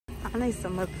I need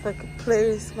some motherfucking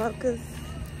pretty smokers.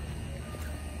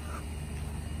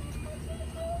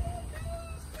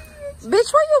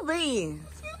 Bitch, where you been?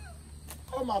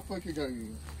 Oh my fucking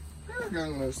gang.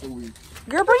 Girl, so weak.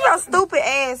 Girl, bring your stupid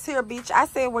ass here, bitch. I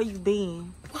said where you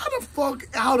been. Why the fuck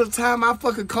all the time I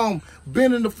fucking come,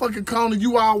 been in the fucking corner,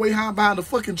 you always hiding behind the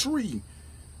fucking tree?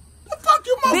 The fuck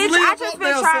you must Bitch, live I just up been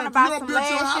there, trying to son. buy You some done built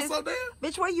your house lashes. up there?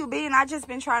 Bitch, where you been? I just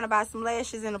been trying to buy some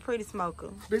lashes and a pretty smoker.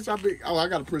 Bitch, I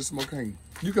got a pretty smoke hand.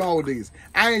 You can hold these.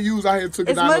 I ain't used, I had took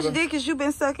it As down much to the... dick as you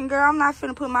been sucking, girl, I'm not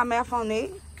finna put my mouth on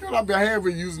it. Girl, I been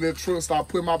having using that truck, start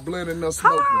putting my blend in there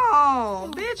smoking. Hold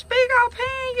on, bitch, big old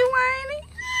pan, you ain't it?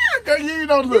 Yeah, girl, you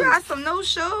don't You look. got some new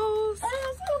shoes. Ass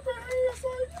up and ass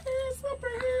up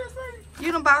and ass up.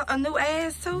 You done bought a new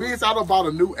ass too? Bitch, I done bought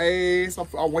a new ass.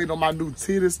 I'm waiting on my new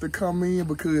titties to come in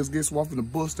because guess what? I'm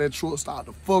finna bust that truck, start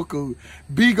to fuck up.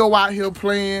 B-Go out here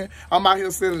playing. I'm out here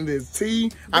selling this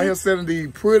tea. Out here selling these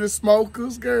pretty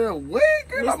smokers. Girl, what?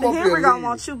 Girl, I'm Mr. up Henry here gonna leaving.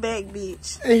 want you back,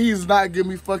 bitch. And he's not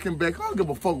giving me fucking back. I don't give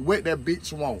a fuck what that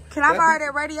bitch want. Can I borrow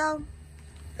that radio?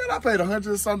 Girl, I paid $100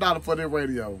 and some for that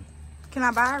radio. Can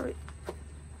I borrow it?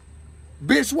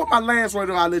 Bitch, what my last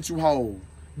radio I let you hold?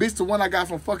 Bitch, the one I got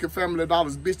from fucking Family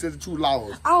Dollars. Bitch, that's the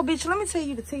 $2. Oh, bitch, let me tell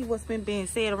you the tea what's been being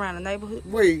said around the neighborhood.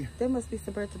 Wait. That must be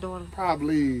Sabertha daughter.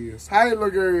 Probably is. Hey, little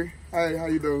girl. Hey, how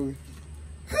you doing?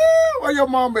 Where your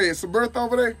mom at? Sabertha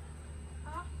over there?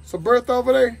 Sabertha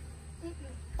over there?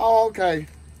 Oh, okay.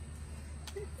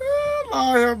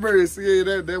 Lord have mercy.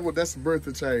 Yeah, that's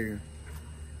Sabertha chain.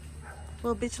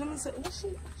 Well, bitch, let me say, what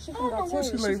she I finna don't know go what tell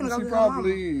she you. She like, finna but go she get her mama.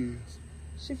 probably is.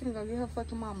 She finna go get her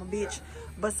fucking mama, bitch.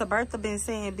 But Sabertha been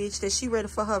saying, bitch, that she ready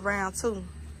for her round two.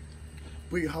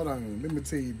 Wait, hold on. Let me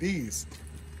tell you this.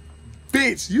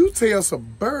 Bitch, you tell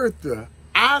Sabertha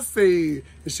I said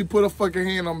if she put her fucking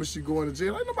hand on me, she going to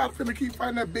jail. Ain't nobody finna keep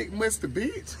fighting that big musty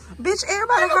bitch. Bitch,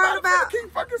 everybody Ain't heard nobody about... finna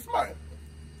keep fucking smiling.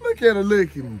 Look at her, look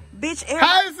at me. Bitch, everybody...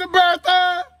 Hey,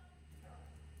 Sabertha!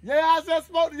 Yeah, I just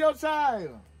spoke to your child.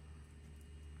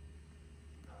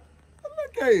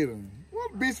 Look at him.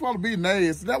 What bitch want to be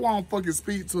nasty? That's why I don't fucking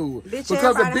speak to her. Bitch,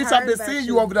 because the everybody bitch I heard been about seeing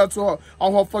you. you over there to her,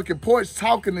 on her fucking porch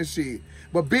talking and shit.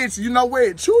 But bitch, you know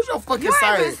what? Choose your fucking You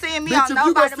side. ain't been seeing me bitch, on if you gonna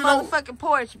nobody's sit on- motherfucking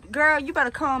porch. Girl, you better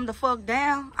calm the fuck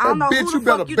down. I don't know bitch, who you the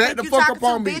better fuck you back think the you fuck talking up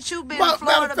on to, me. bitch. You been in Matter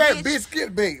Florida, of fact, bitch.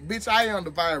 get back. Bitch, I ain't on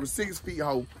the virus. 6 feet,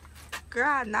 hoe. Girl,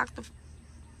 I knocked the...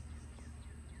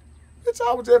 Bitch,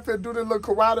 I was just finna do this little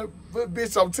karate. But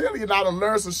bitch, I'm telling you, I done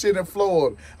learned some shit in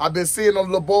Florida. I've been seeing them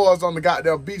little boys on the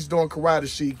goddamn beach doing karate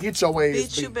shit. Get your ass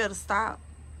Bitch, beat. you better stop.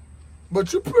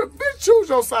 But you, bitch, choose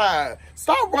your side.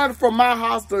 Stop running from my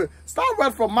house to, stop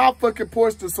running from my fucking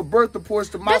porch to Sabertha porch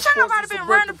to my Bitch, ain't porch nobody to been Sabertha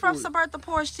running from porch. Sabertha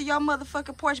porch to your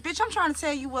motherfucking porch. Bitch, I'm trying to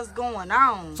tell you what's going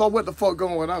on. So what the fuck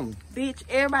going on? Bitch,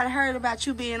 everybody heard about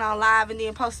you being on live and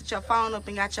then posted your phone up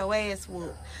and got your ass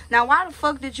whooped. Now, why the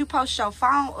fuck did you post your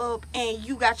phone up and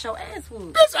you got your ass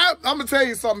whooped? Bitch, I'm gonna tell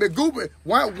you something. If Gooby,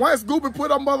 once Gooby put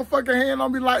a motherfucking hand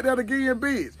on me like that again,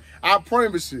 bitch, I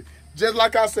promise you. Just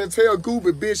like I said, tell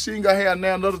Gooby, bitch, she ain't gonna have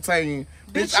now another time.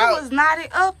 Bitch, you was knotted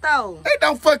up, though. It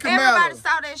don't fucking Everybody matter.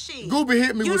 saw that shit. Gooby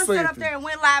hit me you with done something. sit up there and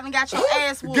went live and got your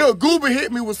ass whooped. Girl, Gooby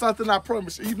hit me with something, I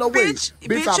promise you. You know what? Bitch,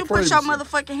 I you put promise your you.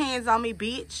 motherfucking hands on me,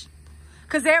 bitch.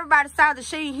 Because everybody saw that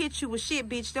she ain't hit you with shit,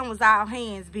 bitch. Them was all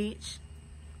hands, bitch.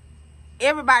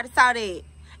 Everybody saw that.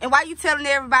 And why you telling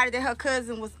everybody that her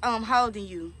cousin was holding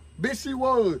you? Bitch, she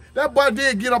was. That boy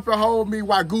did get up and hold me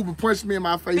while Goober punched me in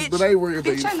my face, Bitch, but they were.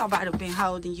 bitch, ain't nobody been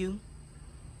holding you.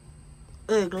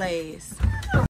 Ugly ass.